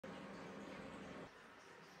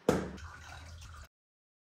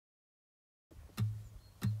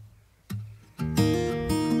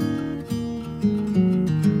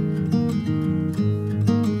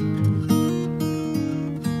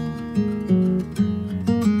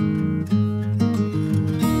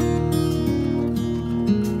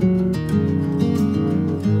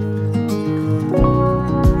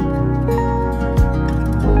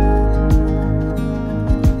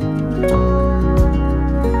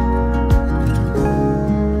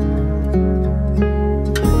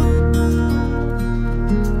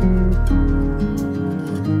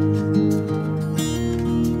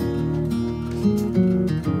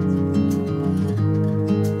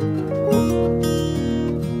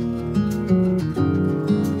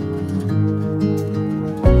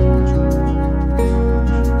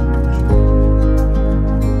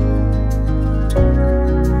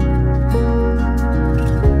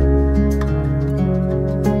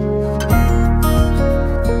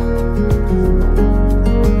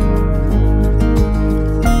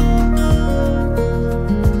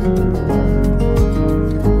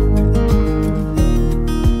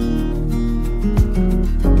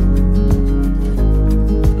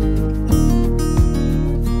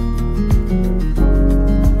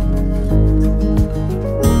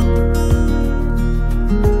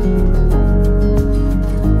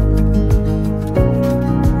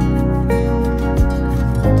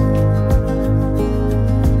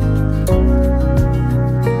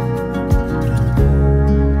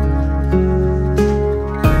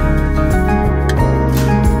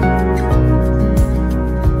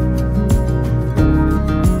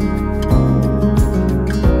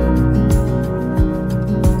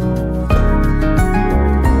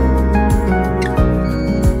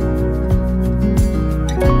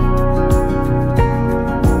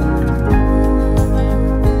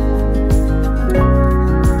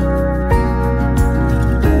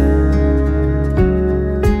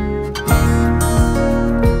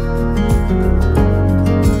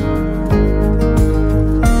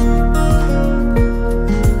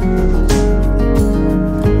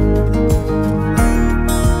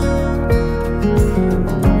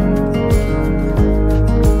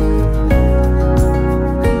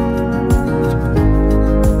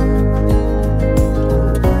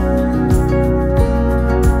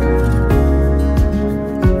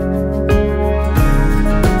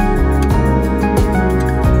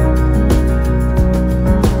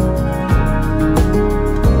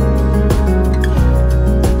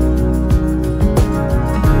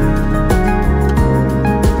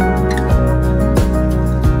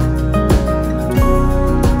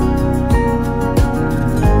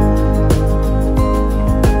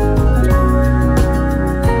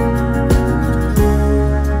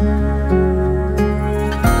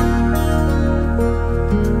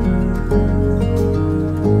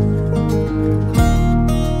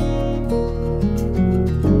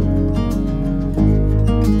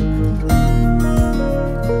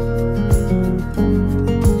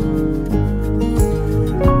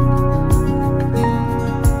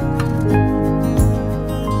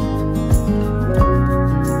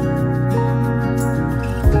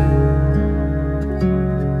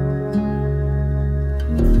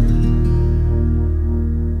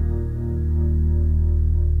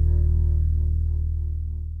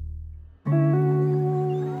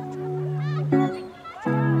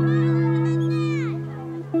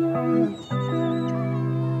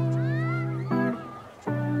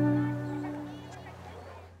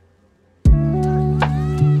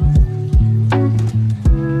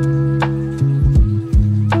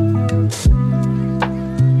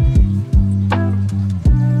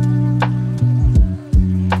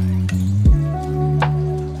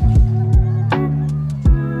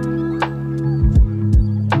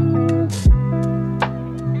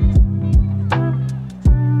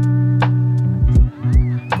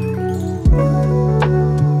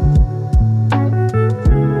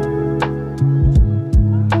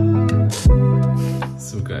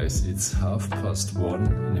guys, it's 1:30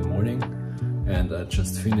 in the morning and I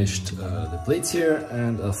just finished the plates here,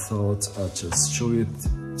 and I thought I'd just show it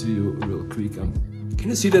to you real quick. Can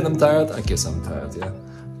you see that I'm tired? I guess I'm tired, yeah.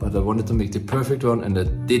 But I wanted to make the perfect one, and I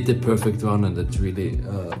did the perfect one, and it really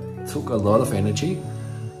took a lot of energy.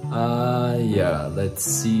 Yeah, let's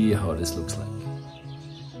see how this looks like.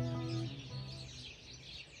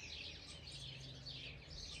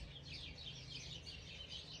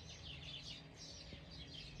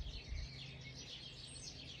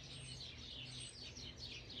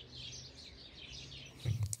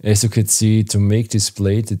 As you could see, to make this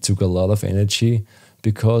plate it took a lot of energy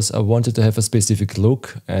because I wanted to have a specific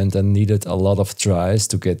look and I needed a lot of tries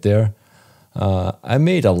to get there. I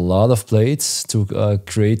made a lot of plates to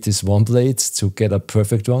create this one plate to get a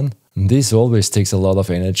perfect one. This always takes a lot of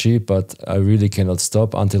energy, but I really cannot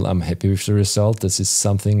stop until I'm happy with the result. This is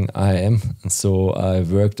something I am. So I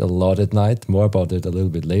worked a lot at night, more about it a little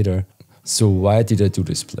bit later. So why did I do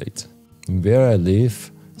this plate? Where I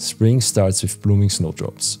live, spring starts with blooming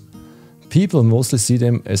snowdrops. People mostly see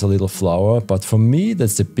them as a little flower, but for me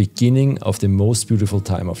that's the beginning of the most beautiful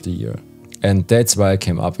time of the year. And that's why I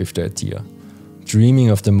came up with the idea. Dreaming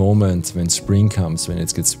of the moment when spring comes, when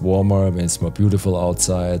it gets warmer, when it's more beautiful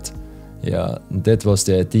outside. Yeah, that was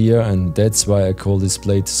the idea, and that's why I call this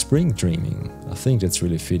plate Spring Dreaming. I think that's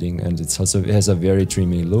really fitting, and it has a very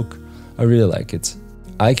dreamy look. I really like it.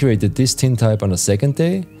 I created this tin type on the second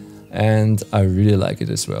day, and I really like it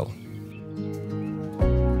as well.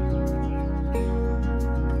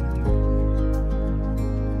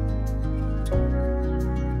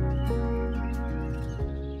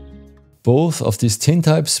 Both of these tin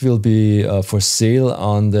types will be for sale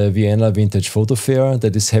on the Vienna Vintage Photo Fair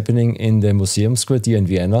that is happening in the Museumsquartier in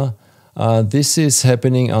Vienna. This is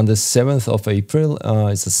happening on the 7th of April,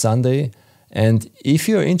 it's a Sunday. And if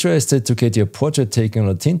you're interested to get your portrait taken on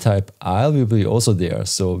a tin type, I will be also there.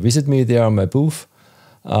 So visit me there on my booth.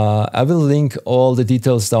 I will link all the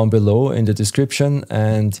details down below in the description.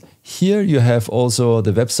 And here you have also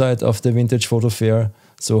the website of the Vintage Photo Fair.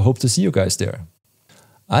 So hope to see you guys there.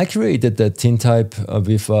 I created that tin type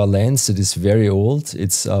with a lens that is very old.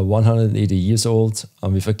 It's 180 years old,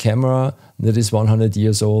 with a camera that is 100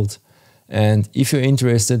 years old. And if you're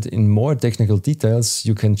interested in more technical details,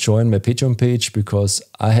 you can join my Patreon page because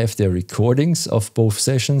I have the recordings of both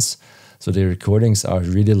sessions. So the recordings are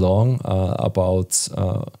really long, about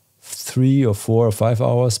 3 or 4 or 5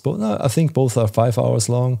 hours. No, I think both are 5 hours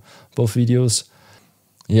long, both videos.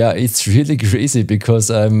 Yeah, it's really crazy because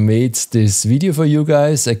I made this video for you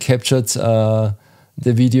guys. I captured the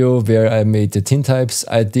video where I made the tin types.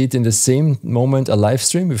 I did in the same moment a live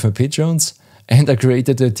stream with my Patreons. And I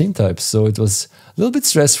created the tin types, so it was a little bit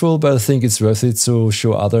stressful, but I think it's worth it to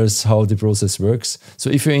show others how the process works. So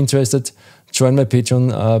if you're interested, join my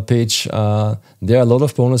Patreon page. There are a lot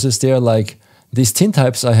of bonuses there, like these tin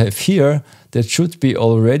types I have here that should be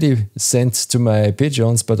already sent to my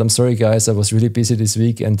Patreons, but I'm sorry guys, I was really busy this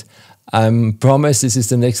week, and I promise this is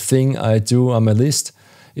the next thing I do on my list,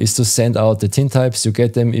 is to send out the tin types. You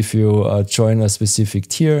get them if you join a specific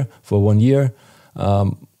tier for 1 year.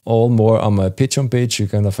 All more on my Patreon page, you're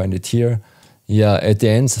gonna find it here. Yeah, at the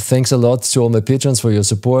end, thanks a lot to all my patrons for your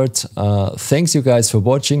support. Thanks you guys for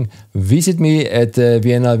watching. Visit me at the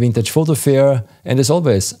Vienna Vintage Photo Fair, and as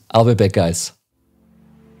always, I'll be back guys.